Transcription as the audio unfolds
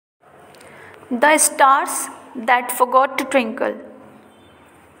The stars that forgot to twinkle.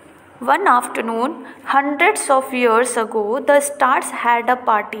 One afternoon, hundreds of years ago, the stars had a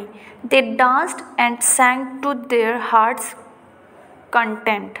party. They danced and sang to their hearts'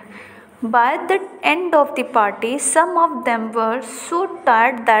 content. By the end of the party, some of them were so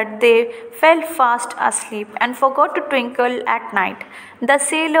tired that they fell fast asleep and forgot to twinkle at night. The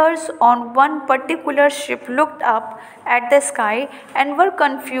sailors on one particular ship looked up at the sky and were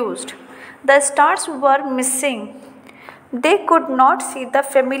confused. The stars were missing. They could not see the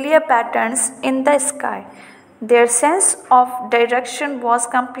familiar patterns in the sky. Their sense of direction was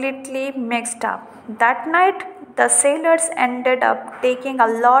completely mixed up. That night, the sailors ended up taking a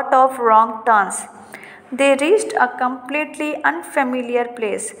lot of wrong turns. They reached a completely unfamiliar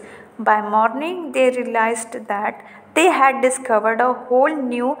place. By morning, they realized that they had discovered a whole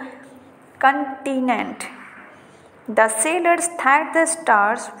new continent. The sailors thanked the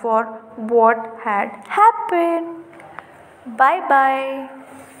stars for what had happened. Bye bye.